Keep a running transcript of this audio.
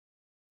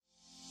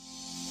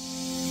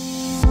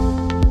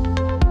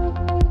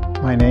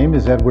My name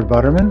is Edward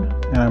Butterman,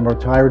 and I'm a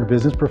retired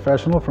business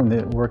professional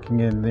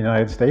working in the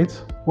United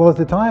States. Well, at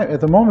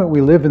the moment,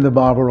 we live in the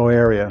Marlborough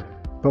area,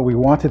 but we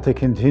wanted to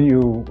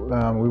continue.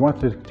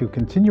 To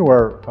continue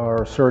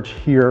our search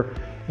here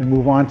and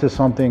move on to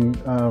something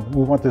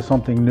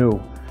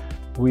new.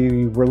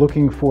 We were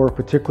looking for a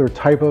particular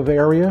type of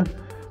area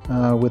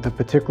with a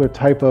particular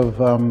type of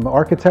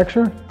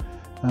architecture,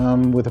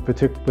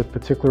 with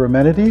particular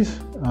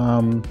amenities,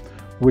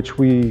 which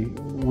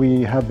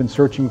we have been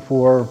searching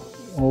for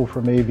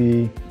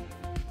maybe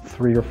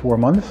 3 or 4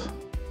 months.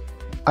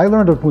 I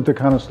learned of Punta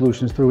Cana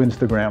Solutions through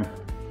Instagram.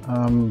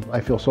 I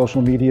feel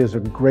social media is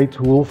a great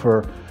tool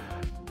for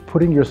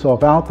putting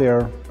yourself out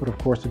there, but of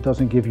course it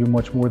doesn't give you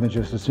much more than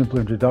just a simple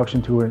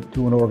introduction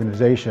to an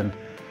organization.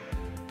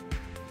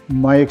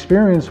 My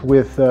experience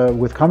with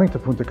coming to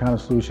Punta Cana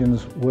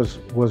Solutions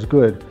was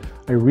good.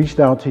 I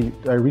reached out to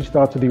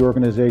the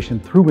organization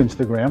through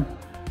Instagram,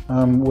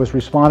 was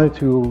responded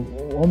to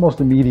almost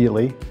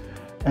immediately,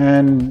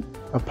 and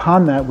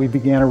upon that we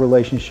began a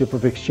relationship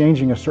of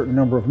exchanging a certain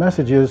number of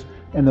messages,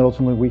 and then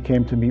ultimately we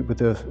came to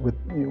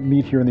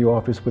meet here in the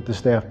office with the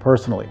staff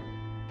personally.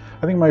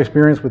 I think my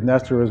experience with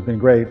Nestor has been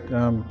great.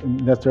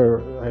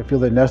 I feel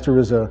that Nestor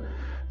is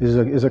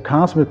a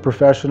consummate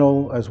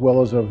professional as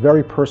well as a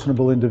very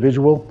personable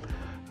individual.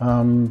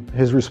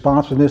 His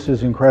responsiveness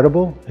is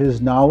incredible. His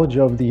knowledge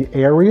of the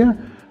area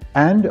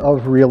and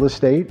of real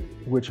estate,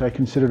 which I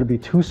consider to be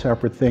two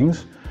separate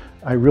things,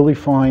 I really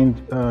find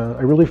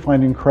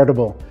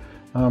incredible.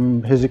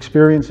 His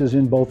experiences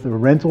in both the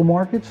rental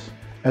markets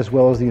as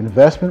well as the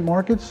investment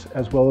markets,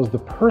 as well as the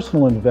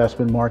personal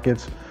investment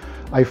markets,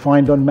 I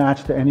find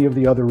unmatched to any of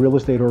the other real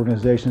estate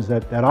organizations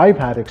that I've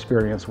had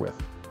experience with.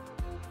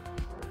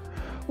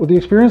 Well, the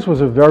experience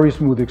was a very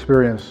smooth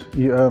experience.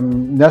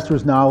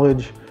 Nestor's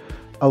knowledge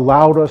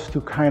allowed us to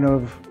kind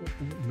of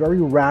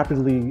very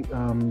rapidly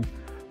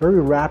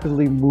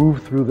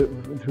move through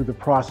the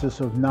process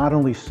of not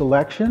only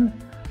selection,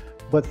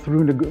 but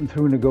through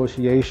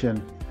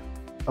negotiation.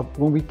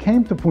 When we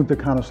came to Punta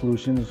Cana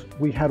Solutions,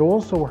 we had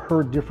also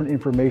heard different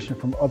information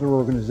from other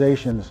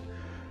organizations,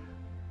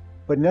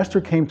 but Nestor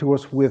came to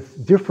us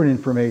with different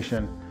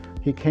information.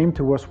 He came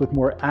to us with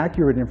more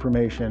accurate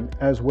information,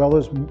 as well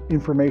as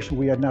information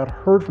we had not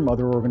heard from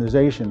other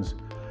organizations.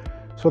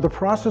 So the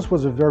process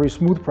was a very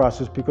smooth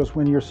process, because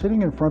when you're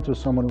sitting in front of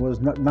someone who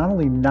has not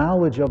only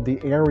knowledge of the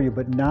area,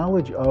 but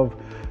knowledge of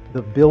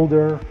the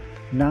builder,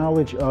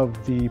 knowledge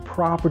of the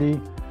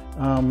property,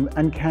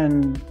 and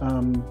can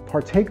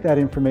partake that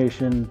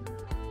information,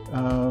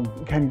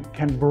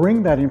 can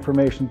bring that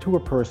information to a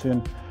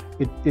person,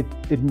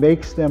 it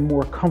makes them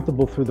more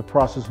comfortable through the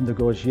process of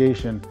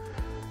negotiation.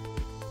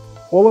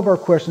 All of our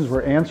questions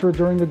were answered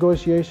during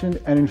negotiation,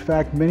 and in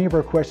fact, many of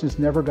our questions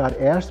never got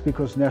asked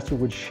because Nestor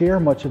would share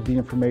much of the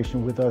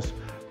information with us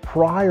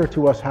prior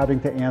to us having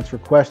to answer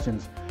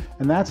questions.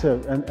 And that's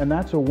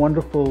a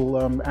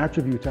wonderful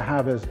attribute to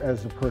have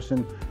as a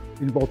person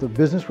in both a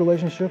business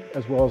relationship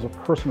as well as a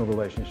personal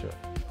relationship.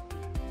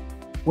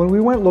 When we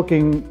went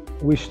looking,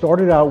 we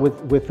started out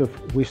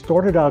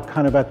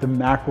kind of at the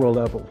macro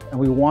level, and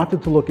we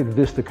wanted to look at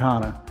Vista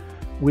Cana.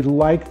 We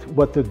liked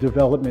what the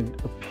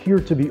development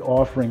appeared to be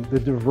offering, the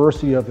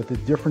diversity of it, the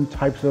different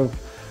types of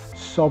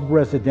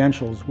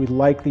sub-residentials. We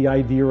liked the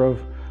idea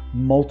of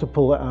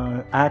multiple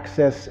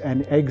access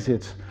and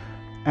exits.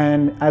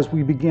 And as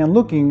we began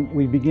looking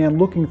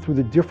through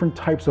the different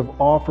types of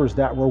offers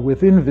that were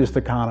within Vista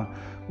Cana.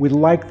 We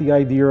like the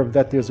idea of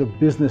that there's a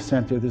business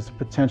center, there's a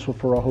potential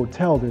for a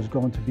hotel, there's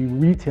going to be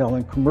retail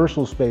and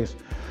commercial space.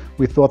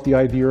 We thought the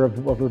idea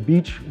of a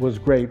beach was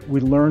great. We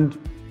learned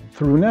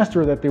through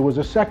Nestor that there was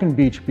a second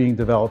beach being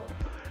developed.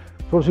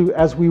 So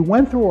as we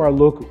went through our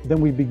look,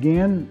 then we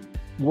began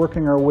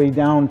working our way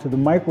down to the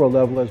micro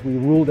level as we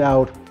ruled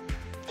out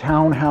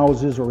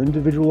townhouses or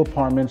individual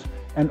apartments.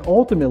 And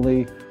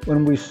ultimately,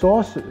 when we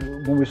saw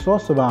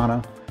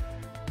Sabana,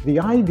 the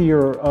idea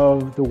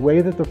of the way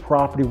that the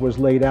property was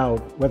laid out,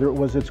 whether it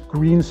was its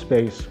green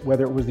space,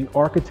 whether it was the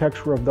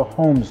architecture of the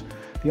homes,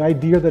 the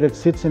idea that it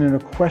sits in an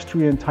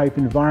equestrian type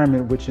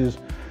environment, which is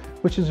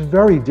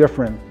very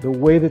different. The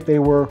way that they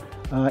were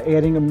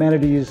adding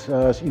amenities,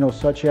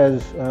 such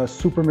as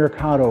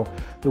supermercado,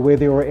 the way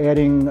they were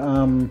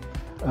adding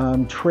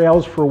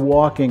trails for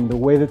walking, the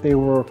way that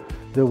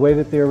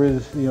there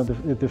is,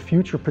 the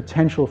future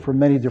potential for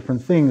many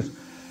different things.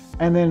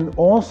 And then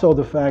also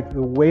the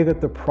way that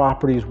the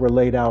properties were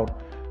laid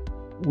out.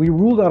 We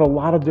ruled out a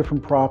lot of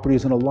different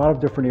properties in a lot of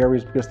different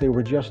areas because they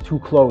were just too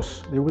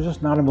close. There was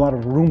just not a lot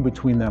of room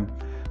between them.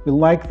 We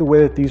liked the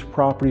way that these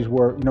properties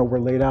were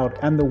laid out,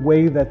 and the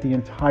way that the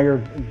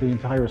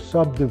entire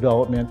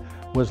sub-development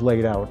was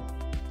laid out.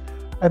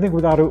 I think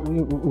without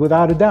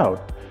a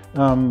doubt,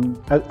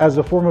 as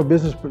a former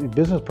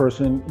business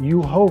person,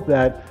 you hope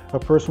that a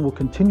person will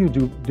continue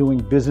doing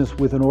business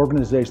with an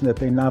organization that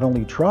they not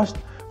only trust,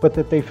 but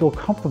that they feel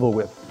comfortable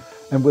with.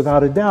 And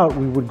without a doubt,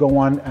 we would go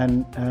on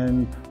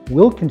and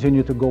we'll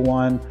continue to go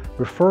on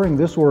referring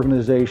this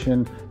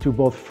organization to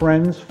both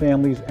friends,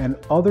 families, and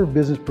other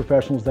business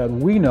professionals that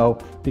we know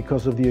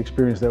because of the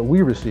experience that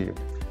we received.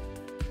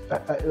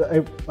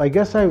 I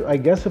guess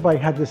if I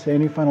had to say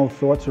any final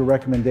thoughts or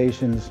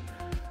recommendations,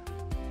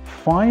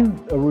 find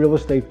a real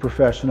estate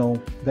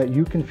professional that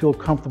you can feel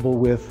comfortable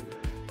with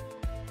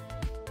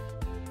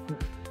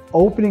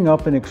opening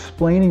up and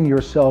explaining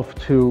yourself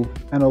to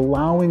and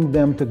allowing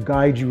them to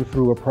guide you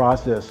through a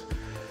process.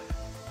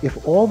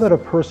 If all that a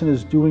person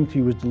is doing to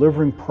you is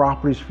delivering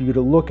properties for you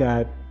to look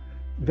at,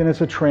 then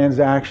it's a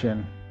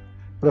transaction.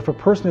 But if a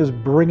person is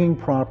bringing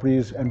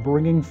properties and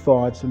bringing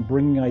thoughts and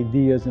bringing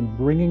ideas and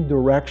bringing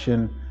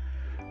direction,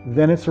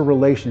 then it's a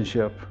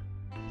relationship.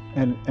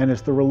 And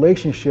it's the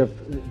relationship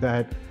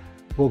that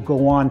will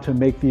go on to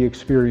make the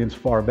experience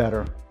far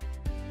better.